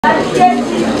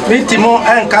Mitimo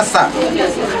and Cassa.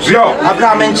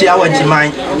 Abraham and Chia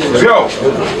Wenchimanhene.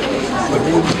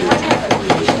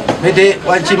 Mede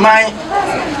Wenchimanhene.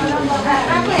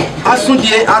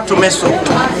 Asundie atomeso.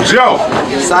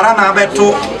 Sarana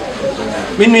beto.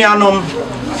 Minuanom.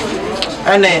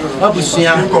 Ene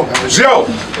abusia.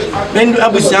 Menu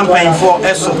abusia painfo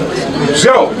eso.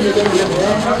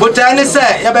 But I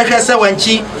say, Yabasha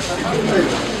Wenchi.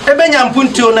 Ebenya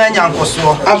mpunti na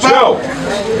nyankoso.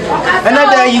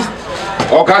 Another day.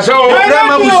 Okaso.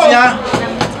 Grandma busia.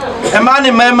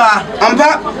 Emani mema.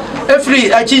 Ampa.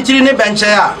 Efri achichiri ne benche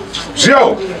ya.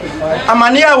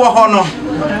 Amania wo hono.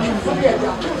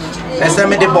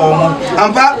 Eseme de bomo.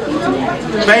 Ampa.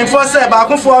 Painfo say ba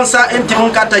kunfo nsa entimu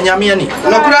nkata nyame ani.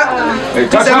 Nokura.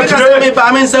 Eseme ka se me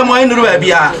ba me nsamo enuru ba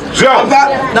bia. Ampa.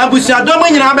 Na busia do mo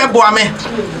nyina be boa me.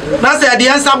 Na se de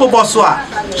nsa boboso a.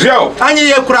 Anye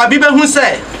ye kura bi be hu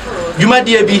se. Juma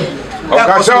die bi.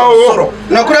 Okaso.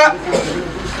 Nokura.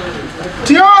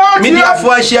 Tio. Media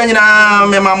fo ahia nyina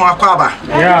me mamu akwaba.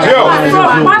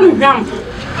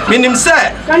 Minim se.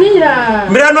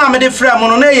 Mira no amede fra mo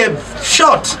no na ye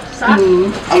short.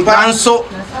 Ampa so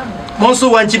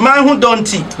monso Wenchimanhene hu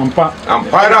donti.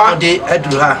 Ampa de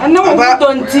aduru ha. Ampa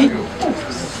donti.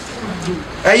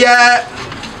 Eye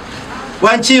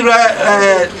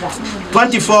Wenchimanhene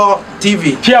 24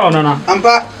 TV. Pia onana.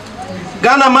 Ampa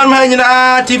Ghana man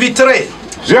nyina TV3.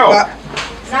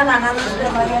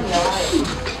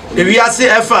 Ewiase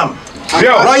FM.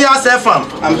 Royals FM.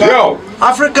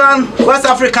 African West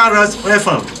African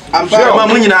FM.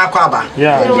 Mamu nyina akwaba.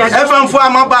 FM fo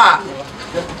amaba.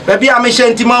 Baby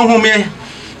amehyentima hume.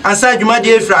 Ansa dwuma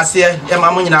de efrase e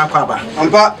mamu nyina akwaba.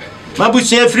 Ampa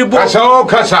mabusu efri bo.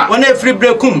 Kasa. Wona efri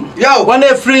brekum. Wona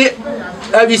efri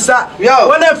Avisa.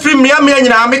 Wona efri mriamria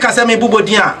nyina ameka se me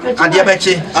bubodin a ade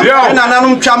beche. Na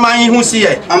nanum twaman hu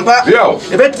siye. Ampa.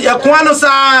 Ebeti ekwan no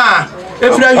sa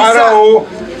efri avisa.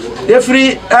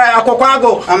 Efri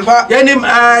akokwago. Ampa. Yanim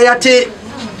yate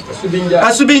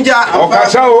Asubinja.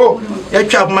 Okasa o.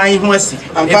 Yatwa man hu asi.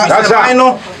 Efri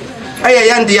no aye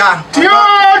yandia. Tio.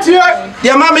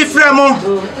 Dia mami fremo.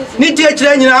 Ni tie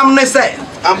kire nyina am ne se.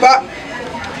 Ampa.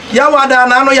 Ya wada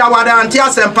na no ya wada anti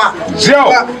asempa.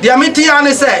 Dia miti ya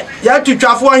ne se ya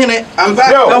tutwafo hene. Ampa.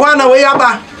 E wa na we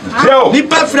yaba. Ni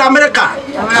pa free America.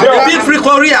 Bi free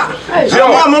Korea.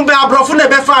 Mo mo be abrofo na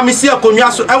be fa me si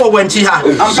akonwa so e wo wanchi ha.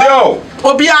 Ampa.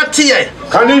 Obi atie.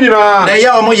 Kani nyina. Na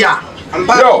ya omo ya.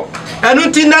 Ampa.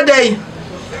 Enu ti na dai.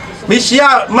 Mi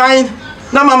shia mine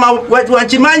na mama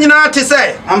Wenchimanhene na ate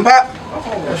se. Ampa.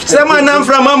 Sema na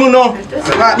mfra mamu no.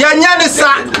 Ya nyane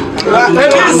sa.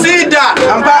 Ebi sida.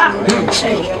 Ampa.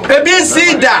 Ebi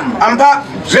sida. Ampa.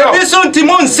 Ebi so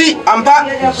ntimu nsi. Ampa.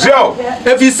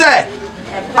 Ebi se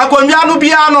akonwa no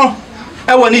bia no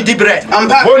e woni dibre.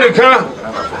 Ampa. Monika.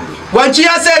 Wanchi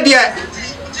ya se de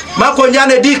makonwa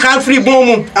na di kan free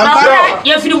bomu. Ampa.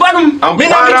 Ye free bonum. Me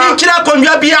na bi kira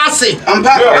akonwa bia ase.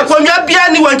 Ampa. Akonwa bia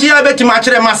ni wanchi ya betima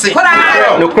kire mase.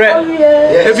 No kre.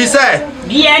 Ebi se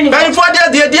ben for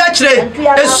the chre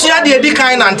esua de di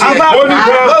kan nante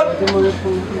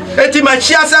eti ma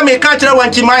chia se me ka kire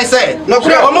Wenchimanhene se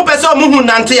omo pese omo hu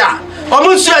nante a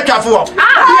omo nsu atwafo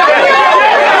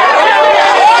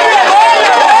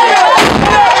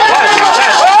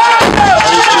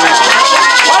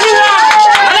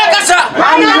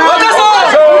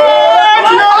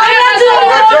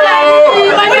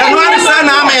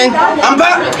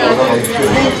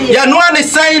ya no ani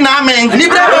say na amen ni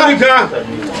bra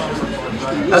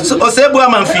o se bu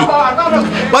amanfi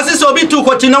wasi so bi tu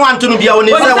ko ti na wantu no bia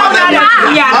woni se wa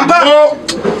amba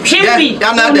hwimbi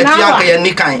ya na da ti aka ya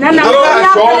ni kan na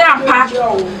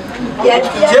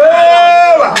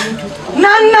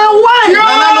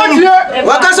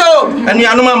wakaso ani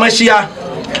anuma mashia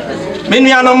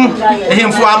menu anum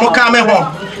ehemfo amoka me ho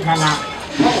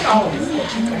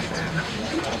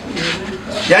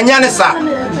ya nyane sa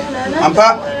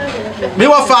ampa mi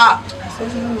wafa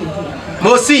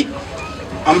mosi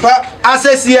ampa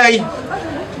asesi ai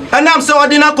anam se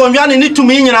odina konwa ne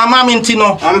tumi nyina mama nti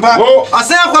no ampa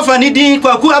ase akwafa ni din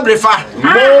kwaku abrefa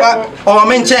o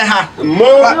menche ha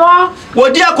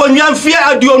wodi akonwa mfie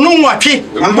aduonu nwatwe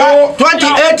ampa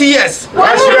 28 years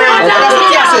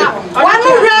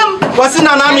wasi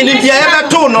na na mi ni bia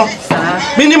yebeto no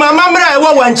mini mama mra e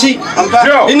wo wanchi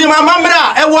mini mama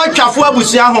mra e wo twafo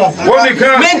abusua ho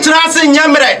mentra se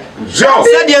nyamre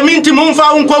se de minti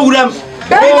mumfa unko wuram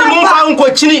minti mumfa unko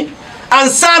chini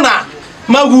ansana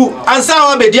magu ansa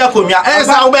wa bedi akonwa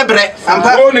esa wo bebre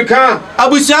onika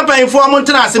abusua panfo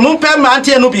montra se mumpe ma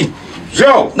ante no bi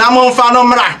na momfa no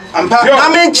mra na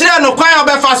menchire no kwan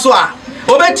obefa so a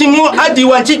obetimu adi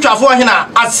Wenchi Tswafohene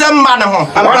asem ma ne ho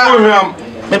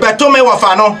me beto me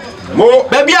wofa no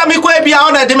baby a me kwa bia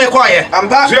ona de me koye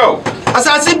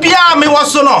asase bia me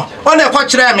woso no ona kwa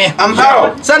kire me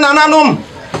se nananom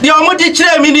de omo di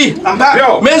kire me ni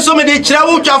me nso me di kire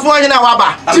wo Tswafohene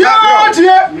waba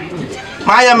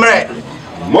ma yemre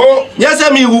yese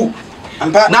mi wu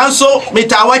nanso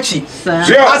metawachi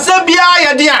ase bia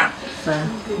ye de a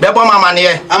bebo mama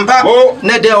ne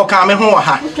ne de o ka me ho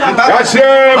ha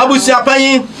abusia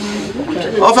pan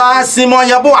ofa Simon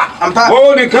Yaboa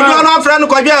ni kan na friend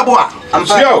ko dwe Yaboa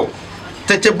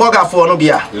tete boga fo no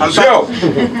bia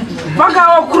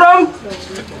boga o krom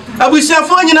abusia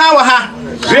fo nyina wa ha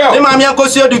ni ma me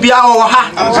akosi odu bia wo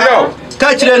ha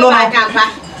ka kire no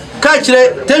ka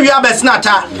kire te wi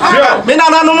abesnata me na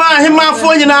nanu ma hema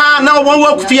fo nyina na wo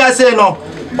wa kufia se no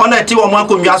ona ti wo mo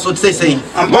akonwa so sesei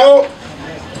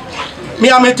mi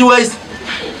ameti wais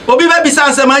obi be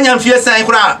bisanse manya mfie san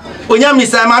kura onya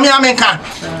misa ma mi amenka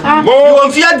wo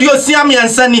mfie duosi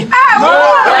amiansa ni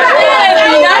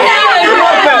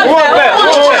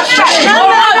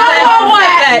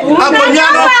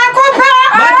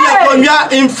akonya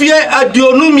mfie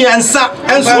aduonu miansa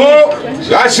enso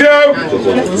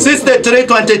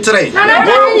 6323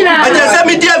 aje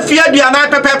mi dia fie aduana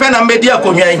pepepe na medi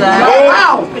akonya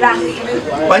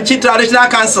Wenchi Traditional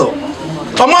Council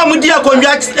omo amudi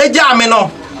akonya eja ame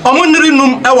no omo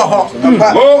nirinum e wo ho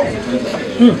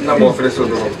na mo freso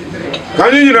do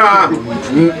kanira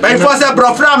ben force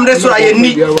brofram resura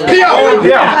yeni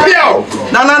pio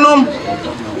nananom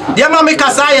dia ma me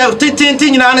kasa ya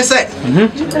titinti nyina ne se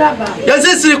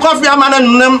yesi siri kofi amana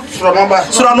nunam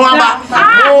suro no aba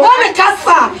wo me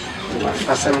kasa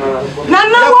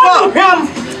nana wo hwam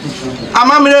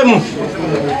amamre mu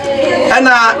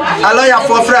ana aloya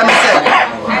for frame se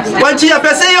Wenchi ya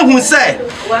pese ye hu se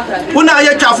una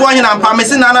ye Tswafohene ampa me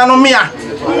se nana no mea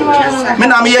me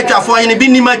na me ye Tswafohene bi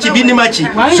ni machi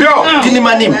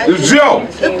manim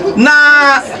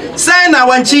na se na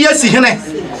Wenchi ye si hene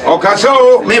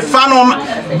okaso me fano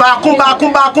baako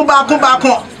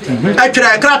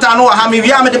atwere krata no ha me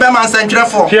wia me de be man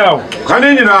santwerefo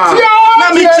kanina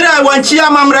na me kire Wenchi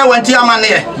amamre Wenchi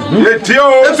amane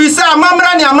etio efisa amamre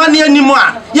ne amane animu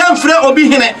a ye mfre obi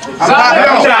hene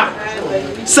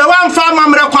se wan fa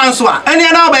amamre kwanso a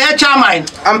ene na oba ye chairman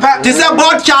ti se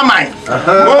board chairman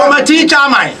committee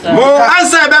chairman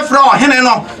ansa be fro hene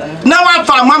no na wa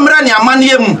fa amamre ne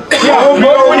amane mu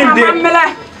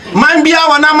man bia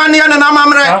wana amane na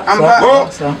amamre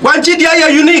Wenchi dia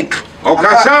ye unique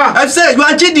okasa I say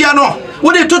Wenchi dia no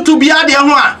wo de tutu bia de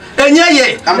ho a enye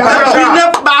ye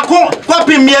ne baako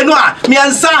kopi mienu a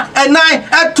miensa enan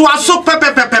eto aso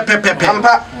pepepepepepe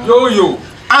yo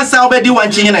ansa obedi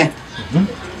Wenchi hene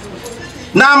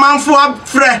na manfo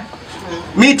afre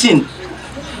meeting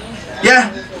yeah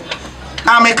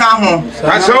ameka ho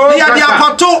ya dia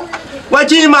koto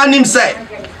Wenchimanhene say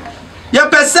ye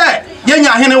pese ye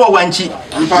nya hene wo Wenchi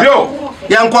yo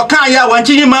ye nkoka ya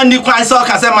Wenchimanhene kwan so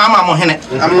ka se mama mo hene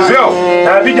yo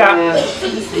abida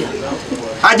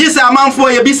ajisa amanfo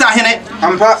ye bisa hene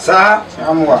ampa sa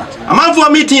amwa amanfo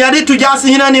meeting ya de tujase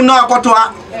hene nim na akoto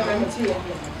a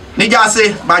ni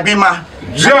jase badwema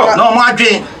yo no mo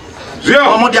adwen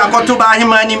yo mo de akoto ba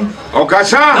Wenchimanhene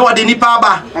okasa na wo de nipa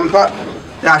ba ampa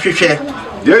ya hwehwe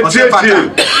ye tie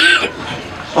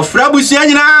ofra busia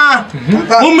nyina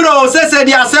umro sese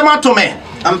di asematome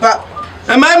ampa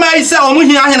emai ise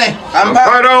omuhia hene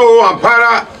ampara o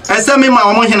ampara esemi ma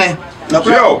omuhene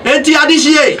yo enti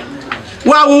adihie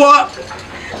wa wo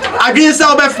adwinse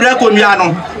obefra konua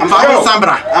no ampa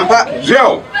sambra ampa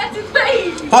yo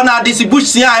ona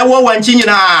disibusia ewo Wenchi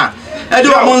nyina edi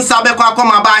o nsa be kwa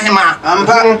akoma ba hema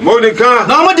ampa monika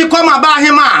na mo di koma ba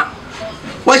hema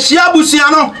wa hia busia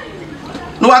no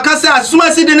wakasa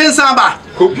asumasi de nsamba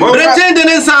Britain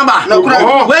de nsamba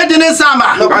we de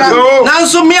nsamba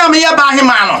nanso me am ye ba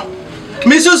hema no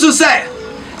misusu se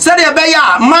de be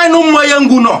ya man no mo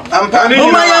yangu no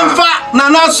mo ma yemfa na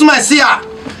na asumasi a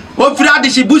o fira de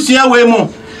shibusia we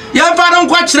mu yemfa no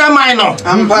nkwa kire man no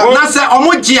na se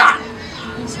omogye a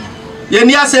ye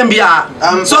ni asembia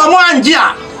so mo anje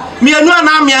a mienu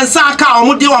na miensa aka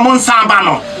omode wo mo nsamba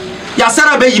no ya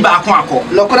sara be yi ba akọ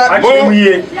lokora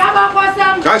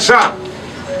kasha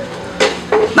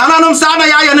nananom sana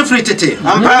ya ye ne fritete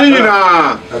ampani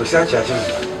na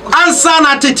ansa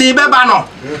na tete be ba no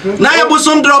na ye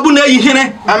bosom drobu na yi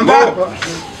hene ampa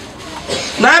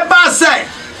na e ba se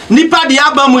nipa de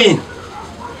aba mu yi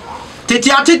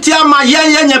tete atete ama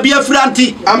ye nya bi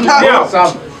afranti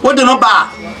ampa wo de no ba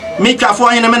me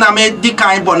Tswafohene me na me di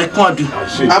kan bo ne kon adu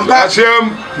ampa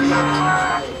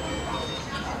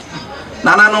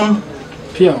nananom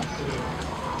pio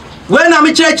when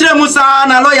I'm church Musa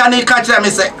and a lawyer and catch them,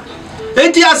 say,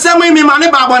 it is some me money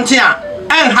babontia,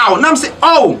 and how? Nam say,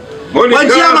 oh, what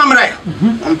you mamre?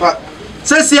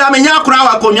 Says, I'm in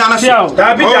Yakura, Comiana.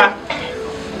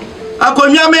 A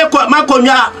Comia make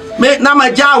Maconia, make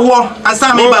Nama Jawo, and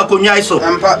some me Baconia so.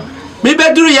 Me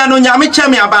bedru ya no nyame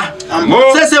cheme aba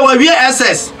sese wa wie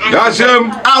SS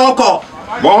dasem awoko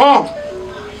boho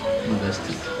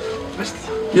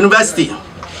university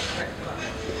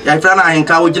ya fra na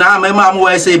henka wo gina ma ma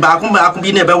mo say ba ko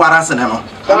bi ne be warase ne no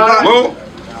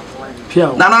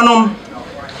nananom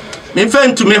me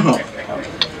fentu me ho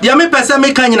dia me pese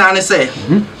me kan nyina ne se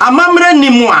amamre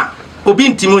nimu a obi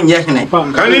ntimo nye hene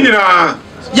kan nyina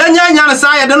ya nya ne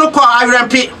sa ya de no ko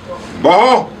awrempe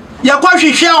boho ya kwa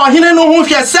hwehwe ohene no ho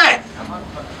hwe se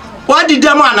wadi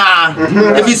dem ana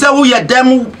efi se wo ye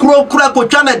dem kura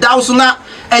kotwa na dawso na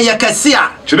eye kase a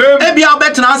ebia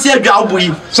obetena ase adwa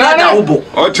oboyi sada obo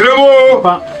o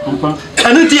kiremo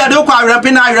enu ti ya de kwa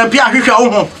awrempe na awrempe ahwehwe wo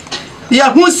ho ya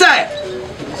hu se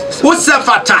wo se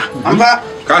fata amba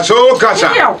kaso kasa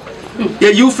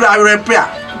ye yufra awrempe a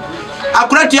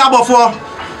akurati abofo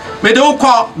me de wo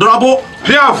ko drobo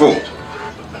piafo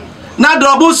na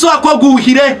drobo so akogu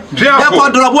hire ya ko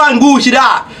drobo angu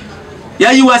hira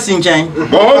ya yiwa sinchen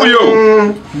bo yo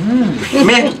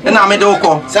me na me do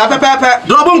ko sa pepepe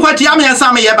drobo nkwati ya me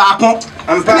ensa me ye ba ko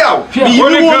ampa bi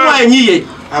yiwu mo anyiye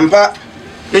ampa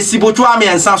esibotu am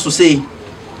ensa so sei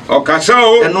o kasa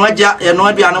o eno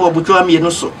adua na wabutu am ye no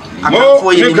so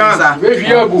akafo ye ni nsa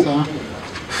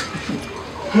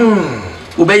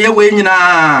ubeye we nyina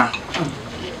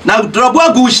na drobo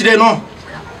agu hire no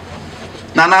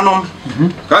nananom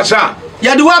kasa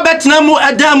ya de wa betena mu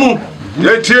adamu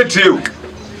ye tietie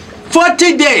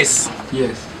 40 days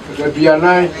yes bia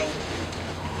 9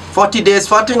 40 days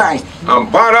 49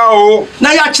 ampara o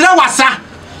na ya kire wasa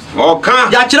oka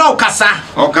ya kire okasa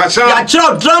ya kire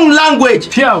drum language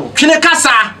twene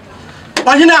kasa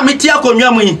ohene ameti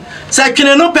akonwa mu yi se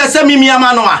twene no pese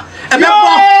mimiama no a ebebo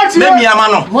mimiama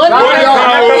no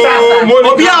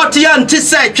obi a otia nti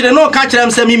se twene no ka kire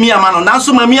mse mimiama no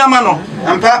nanso mamiama no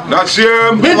ampa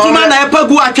dasiem mituma na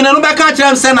epagu atwene no be ka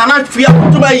kire mse na na twia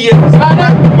kutuba yie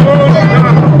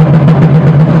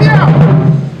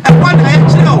ekwa na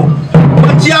ekire o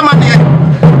otiama ne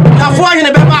twafo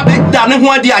ahene be ba be da ne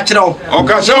ho adi akire o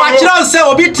okase wa kire se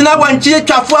obi tena wanchi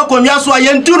twafo akonwa so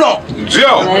ayentu no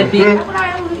zio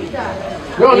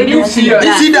no, you see that.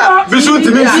 You see that. We should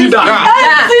see that.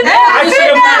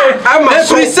 I'm a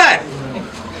preset.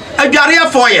 A barrier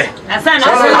for you. That's him.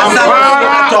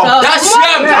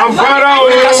 I'm proud of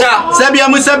you. Sabia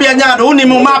Musabia, only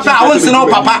Mumapa, I want to know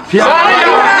Papa.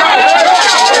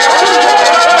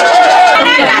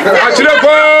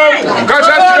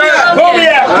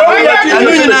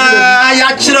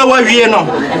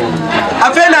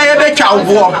 I feel like a child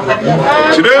war.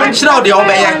 Child, the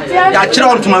obey, ya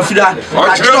child to my fida,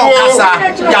 ya child cassa,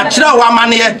 ya child 1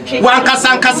 money, 1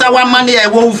 cassa, 1 money, I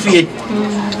won't feed.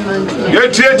 You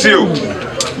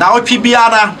now,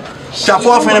 Chibiana,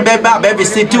 Tswafohene and a baby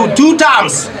sit 2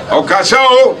 times. Okay, so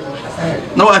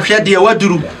no, I fear dear, what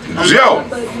do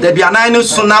there be a 9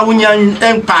 so now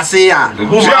and pass here.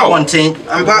 One thing,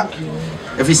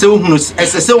 if you so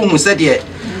as a soul who said yet.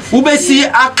 Ubesi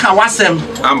aka wasem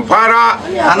ampara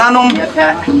ananom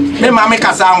me mama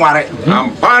kasa anware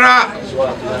ampara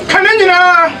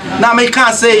kananyina na me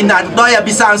ka say na doya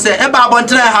bisan say e ba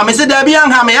bontre ha me se da bi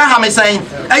an ha me ya ha me say e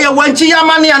ye wanchi ya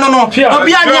mane no no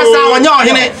obi anya sa onye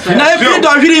ohene na efi do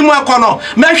hwiri mu akono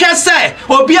me hwe se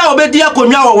obi a obedi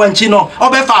akonwa wo wanchi no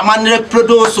obefa amanere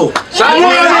produce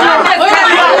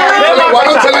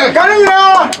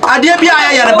kananyina ade bi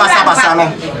aya ye basa basa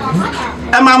no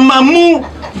e mamamu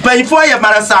before ye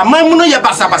marasa mamuno ye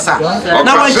basa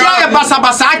na wajia ye basa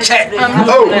che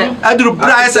aduru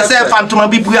price se fantoma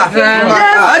bibua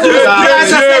aduru price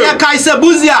se ye kaise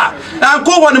buzia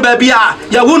anko wonu ba bia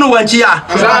ye wonu wanchia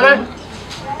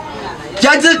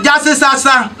justice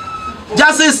asa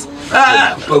justice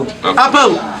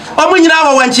apo omunyina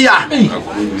wa wanchia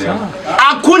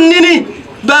akunini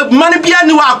the money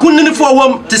piano wa kunni for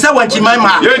wom to say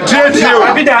Wenchimanhene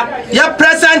your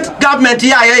present government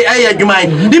here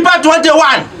adwuman Deeper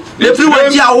 21 the free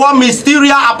Wenchi war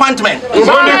mysterious appointment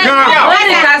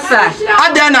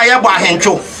adena ye bo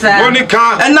ahentwo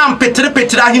monica enam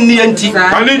petre ahenni anti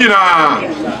ani nyina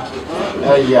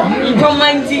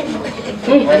komanti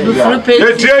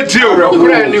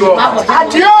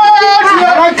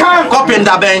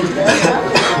kopenda ben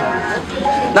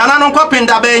Nana no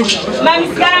kopenda bench.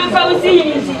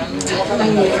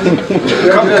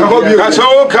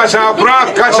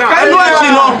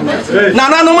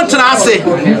 Nana no trase.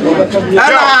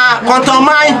 Ana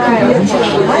kontomai.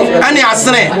 Ani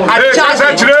asene.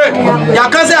 Ya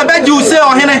kaze abeju se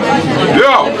ohene.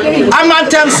 Yo.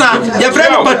 Amantemsa, ye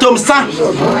friend patomsa.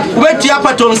 Wetia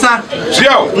patomsa.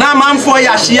 Na manfo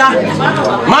ya hia.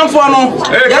 Manfo no.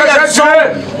 Ya so.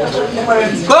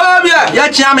 Kobia, ya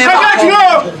chiame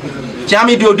ba.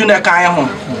 Chiame di odu na kan ho.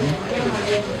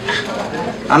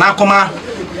 Ana koma.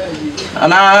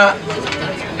 Ana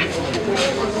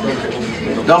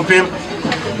dumping.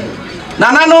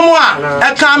 Nana no mo a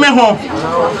e ka me ho.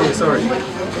 Sorry.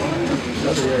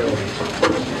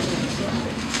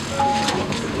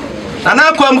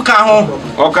 Nana kwam ka ho.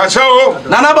 Okasa o.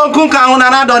 Nana bonkun ka ho,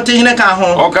 nana donte hine ka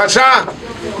ho. Okasa.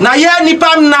 Na ye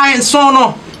nipam nine so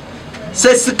no.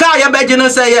 Se sika ye beje no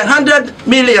say 100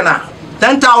 million a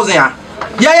 10,000 a.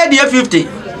 Ye de 50.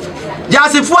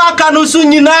 Jasifu aka no su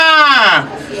nyina.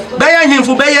 Be ye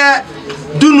himfu be ye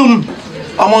dunum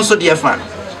omonso de fa.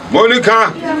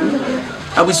 Monica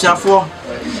abusiafo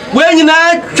we nyina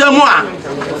twam a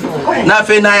na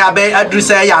fe na ya be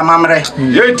adrisa ya mamre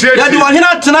ye di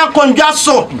ohina tena kondwa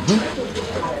so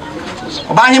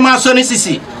oba hima so ni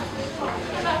sisi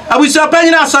abusiapa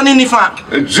nyina so ni nifa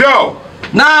jo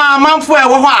na manfo e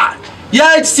wo ho a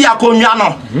ye si akonnwa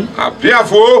no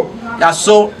apiafo ya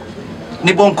so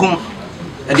ni bonkum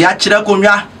e di a kire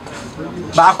konnwa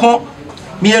baako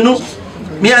mienu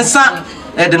miensa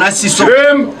e de na siso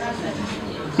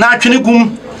na atwene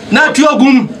gum na atuo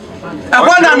gum e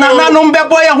ho na nananom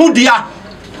bebo ye hodua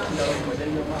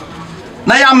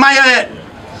na ya maye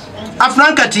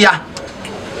afrankatia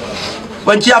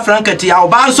wanchi afrankatia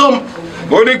obansom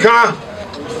Monica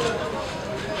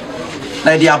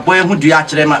na dia boy hodua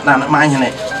kire na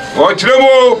manhene o kire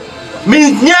mo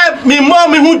mi mo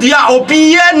mi hodua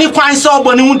obi ye ni kwan so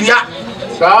obo ni hodua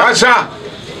kasa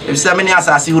ebisa meni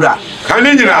asasi hura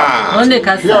kanina one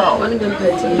kasa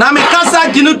na me kasa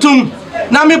ginutum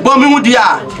na me bomi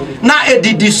hudia na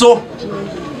edidiso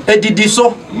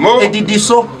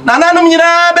na nanum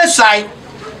nyina be sai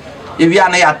ewia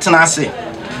na ya tenase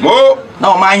mo na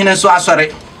o ma hene so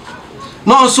asore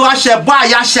no so ahye bo a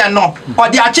ya hye no o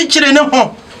de akikire ne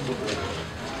ho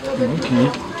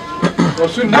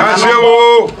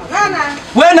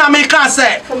we na me ka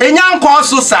se enyanko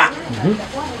so sa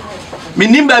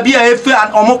minimba bia efe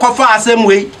omokofa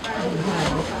asemwe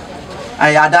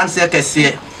aya danse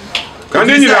kese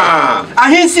kanina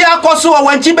ahinsi akoso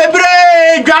wanchi bebre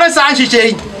dware sa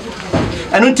nhihye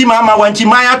enunti mama wanchi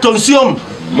maya tonsuom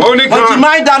wanchi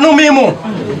mai danu mimu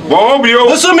bo bio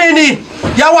usumini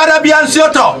ya wara bia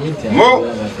nsioto mo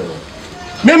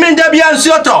mimi nda bia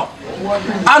nsioto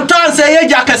anton se ye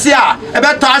jakese a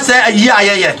ebeto ase ayi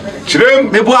ayeye chirem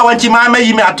mebu wanchi mama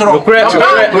yi me atoro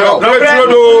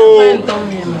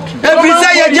every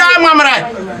say ye jamamre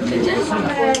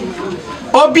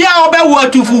obia obewu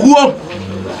atufuhuo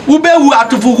ubewu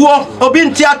atufuhuo obi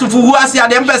nti atufuhuo asia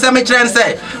de mpese me kire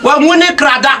nse wa muni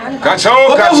krada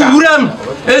obewu wuram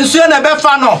ensuo na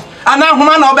befa no ana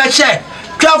homa na obehye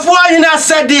twafo ahina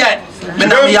sede me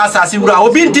na ya asase wura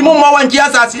obi nti mo wanchi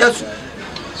asase asu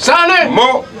sane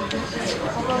mo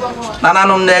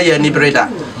nananom na ye ni breda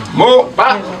mo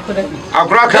ba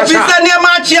akura kasa bisa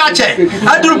niema chi ache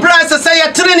aduru price say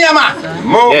ye tre niema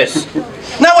mo yes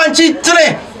na wanchi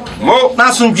tre mo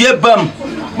na sundue bam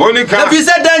Monica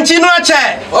bisa danchi no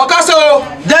ache okaso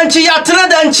danchi ya tre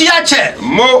danchi ache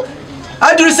mo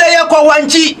aduru say ye kwa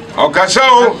wanchi okaso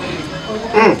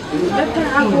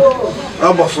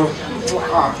aboso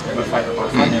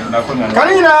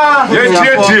kanina ye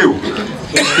tie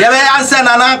yeah, we answer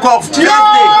Nana Kof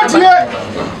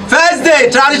first day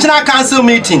traditional council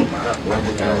meeting.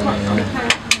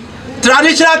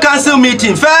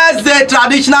 First day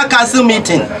traditional council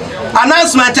meeting.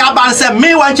 Announcement about say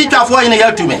me want to for in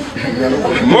here to me.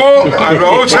 Mo I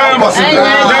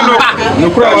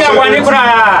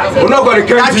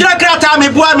krata me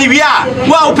bua me wia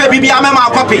wa upe bibia me ma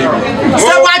copy.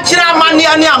 Say wa kira mane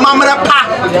ani amamre pa.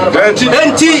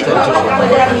 Enti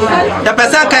the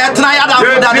person ka tena ya da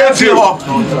na fie ho.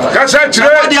 Ka se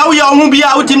kire de wo ye hu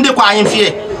bia utim de kwa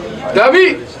ahemfie.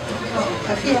 Dabi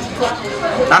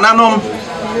ananom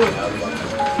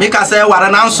mika say wara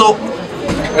nanso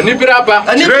anibra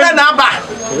na ba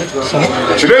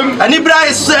chirem anibra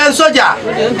soja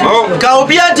ka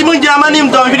obia timu jamani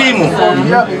mdonhiri mu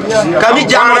ka mi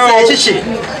jamo se chichi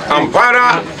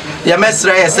ampara ya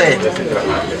mesra say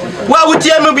wa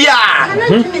wutie mu bia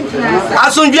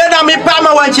asundwe na me pa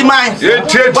ma Wenchimanhene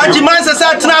se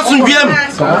tena asundwe mu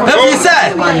ebi se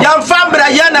ya mfa mbra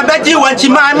ye na beji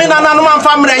Wenchimanhene me na nanu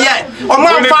mfa mbra ye o ma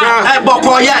mfa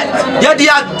boko ye ye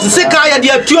dia sika ye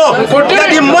dia tuo ye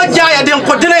di moja ye di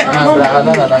nkodene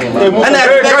ana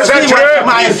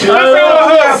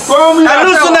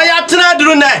anu so na ya tena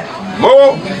duru ne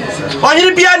mo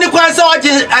onye bia ni kwan se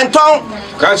oje enton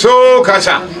kaso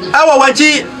kasa awo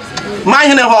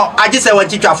Wenchimanhene ho agi se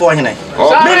Tswafohene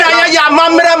me na ya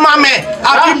mamre mame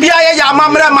afi bia ya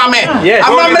mamre mame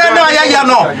amamre no ya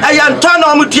no ya nton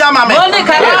no mutua mame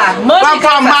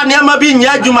papa ma ne ma bi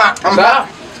nya adwuma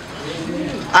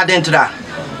adentra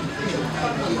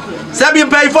sabi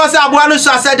pay for sa aboa no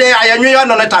so ase de ayenwe yo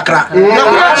no ne takra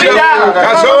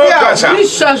kaso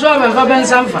iso me fa ben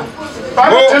sanfa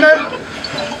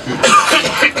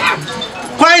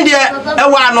kwan de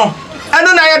ewa no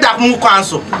eno na ye dak mu kwan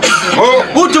so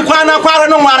utu kwan na kwaro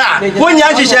no nwara wonya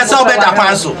hihye se obeda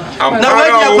kwan so na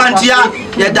wadia kwantia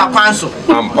ye da kwan so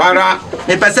ampara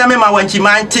me pese me ma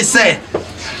Wenchimanhene ti se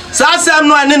sa sam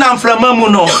no ani na mframa mu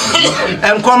no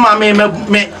enkoma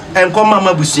me enkoma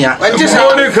mabusia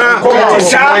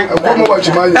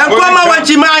enkoma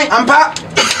Wenchimanhene ampa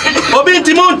obi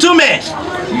ntimu ntume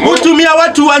utumia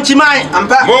watu Wenchimanhene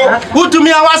ampa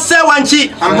utumia wase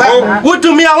wanchi ampa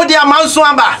utumia wodi amanso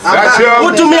amba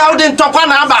utumia wodi ntokwa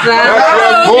na aba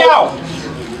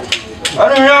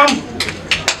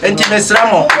enti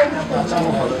mesramo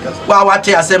wa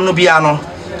wate asem no bia no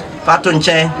pato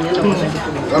nchen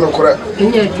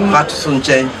pato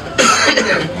sunchen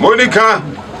Monica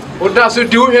oda so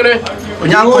di uhere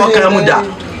onyanko kamu da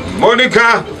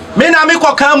Monica me na me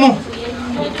kokamu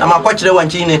na makwachire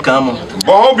Wenchimanhene kamu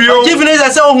Bohobio chief ne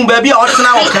say ohun ba bia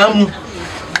otena okamu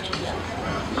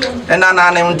ena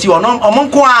na ne nti ono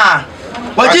omonko a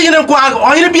Wenchimanhene nko a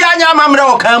ohire bia anya amamre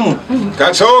okamu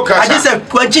kaso kasa agi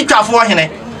se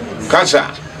Tswafohene kasa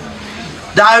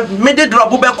da me de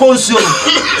drobu be konsuo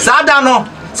sa da no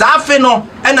sa afi no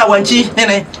ena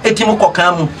Wenchimanhene etimu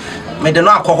kokamu me de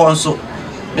no akokho nso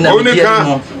me na bi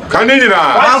emu kanina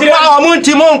akwa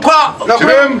omuntimu nko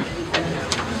chirem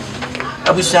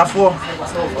abusiafo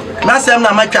masem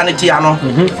na matwa ne tia no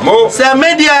se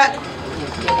media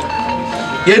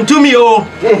yentumi o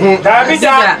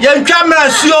dabida yentwa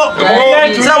mrasuo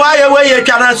se wa ye we ye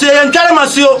twa na so yentwa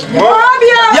masuo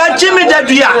ya chimi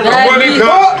dadua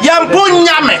ya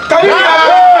mpunyame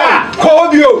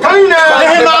kobio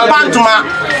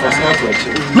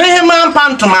mehima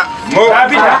pantuma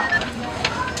dabida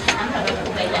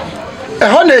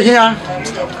eho ne hia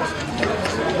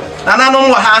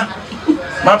nananom wa ha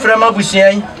mafre mabusia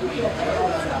yi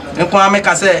nko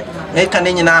ameka se meka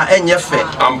ne nyina enye fe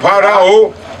ampara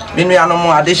o minu ya no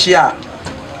mo adehia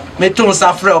metun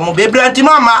safre omo bebranti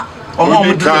mama omo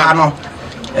mudura no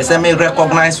ese me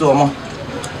recognize omo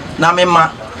na me ma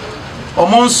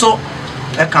omo nso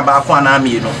e ka ba ko ana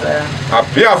mi no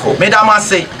apiafo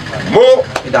medamase mo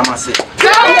medamase